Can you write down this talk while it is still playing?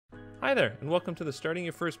Hi there, and welcome to the Starting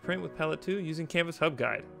Your First Print with Palette 2 using CANVAS Hub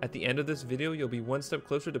guide. At the end of this video, you'll be one step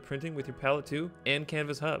closer to printing with your Palette 2 and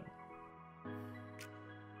CANVAS Hub.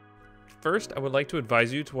 First, I would like to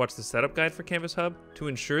advise you to watch the setup guide for CANVAS Hub to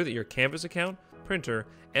ensure that your CANVAS account, printer,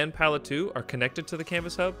 and Palette 2 are connected to the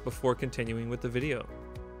CANVAS Hub before continuing with the video.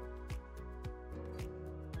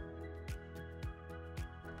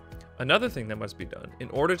 Another thing that must be done in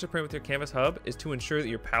order to print with your CANVAS Hub is to ensure that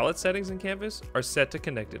your palette settings in CANVAS are set to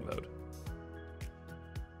connected mode.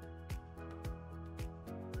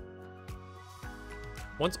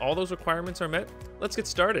 Once all those requirements are met, let's get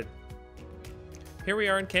started. Here we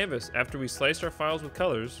are in CANVAS. After we sliced our files with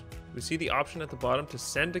colors, we see the option at the bottom to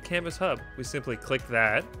send to CANVAS Hub. We simply click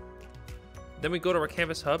that. Then we go to our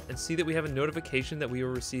CANVAS Hub and see that we have a notification that we are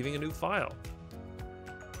receiving a new file.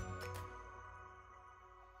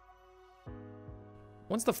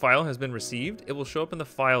 Once the file has been received, it will show up in the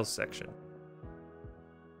Files section.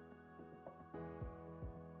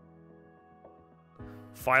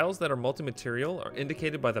 Files that are multi-material are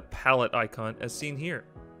indicated by the palette icon as seen here.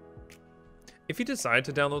 If you decide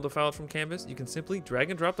to download the file from CANVAS, you can simply drag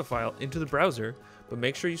and drop the file into the browser, but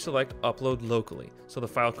make sure you select Upload Locally so the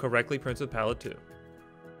file correctly prints with Palette 2.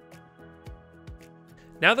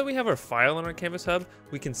 Now that we have our file on our CANVAS Hub,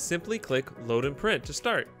 we can simply click Load and Print to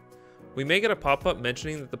start. We may get a pop-up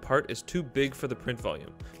mentioning that the part is too big for the print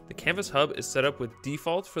volume. The CANVAS Hub is set up with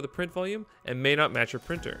default for the print volume and may not match your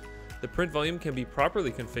printer. The print volume can be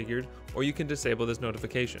properly configured, or you can disable this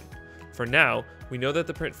notification. For now, we know that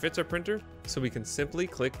the print fits our printer, so we can simply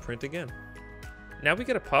click Print again. Now we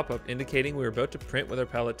get a pop-up indicating we're about to print with our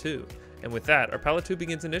Palette 2, and with that, our Palette 2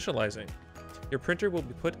 begins initializing. Your printer will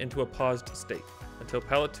be put into a paused state until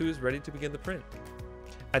Palette 2 is ready to begin the print.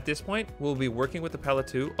 At this point, we'll be working with the Palette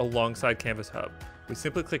 2 alongside CANVAS Hub. We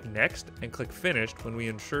simply click Next and click Finished when we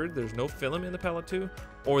ensure there's no filament in the Palette 2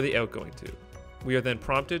 or the outgoing tube. We are then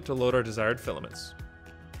prompted to load our desired filaments.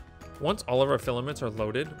 Once all of our filaments are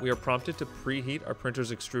loaded, we are prompted to preheat our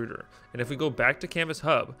printer's extruder. And if we go back to CANVAS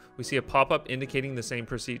Hub, we see a pop-up indicating the same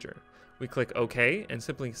procedure. We click OK and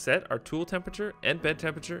simply set our tool temperature and bed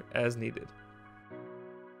temperature as needed.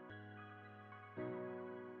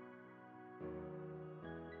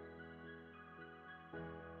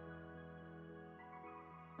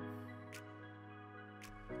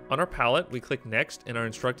 On our palette, we click Next and are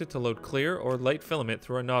instructed to load clear or light filament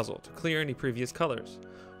through our nozzle to clear any previous colors.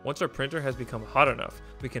 Once our printer has become hot enough,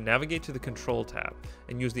 we can navigate to the Control tab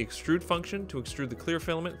and use the Extrude function to extrude the clear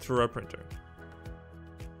filament through our printer.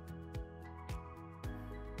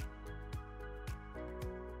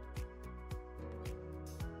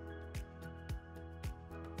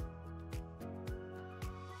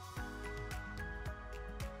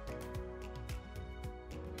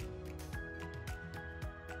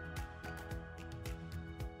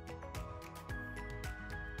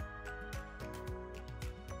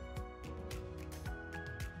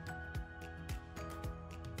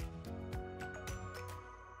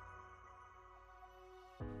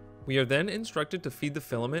 We are then instructed to feed the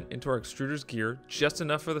filament into our extruder's gear just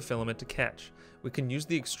enough for the filament to catch. We can use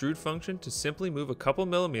the extrude function to simply move a couple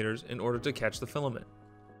millimeters in order to catch the filament.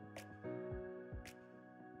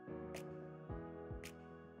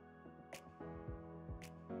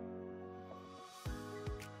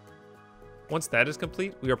 Once that is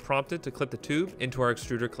complete, we are prompted to clip the tube into our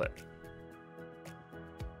extruder clip.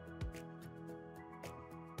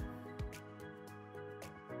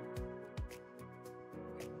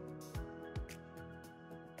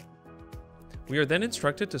 We are then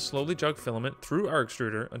instructed to slowly jog filament through our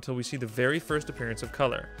extruder until we see the very first appearance of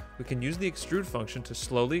color. We can use the extrude function to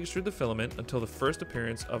slowly extrude the filament until the first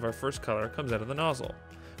appearance of our first color comes out of the nozzle.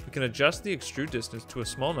 We can adjust the extrude distance to a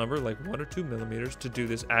small number like 1 or 2 millimeters to do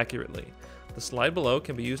this accurately. The slide below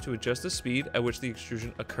can be used to adjust the speed at which the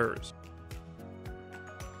extrusion occurs.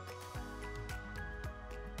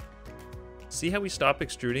 See how we stop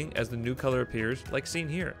extruding as the new color appears, like seen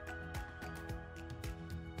here.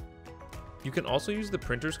 You can also use the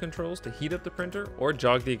printer's controls to heat up the printer or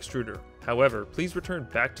jog the extruder. However, please return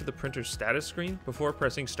back to the printer's status screen before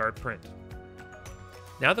pressing Start Print.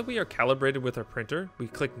 Now that we are calibrated with our printer, we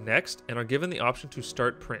click Next and are given the option to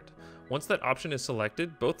Start Print. Once that option is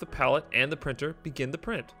selected, both the palette and the printer begin the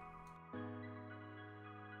print.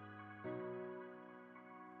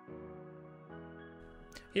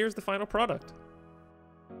 Here's the final product.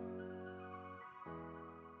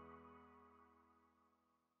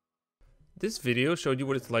 This video showed you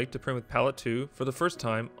what it's like to print with Palette 2 for the first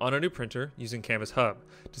time on a new printer using CANVAS Hub.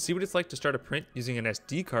 To see what it's like to start a print using an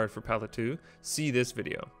SD card for Palette 2, see this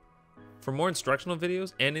video. For more instructional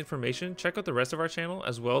videos and information, check out the rest of our channel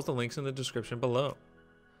as well as the links in the description below.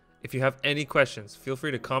 If you have any questions, feel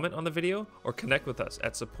free to comment on the video or connect with us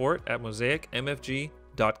at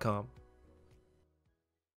support@mosaicmfg.com.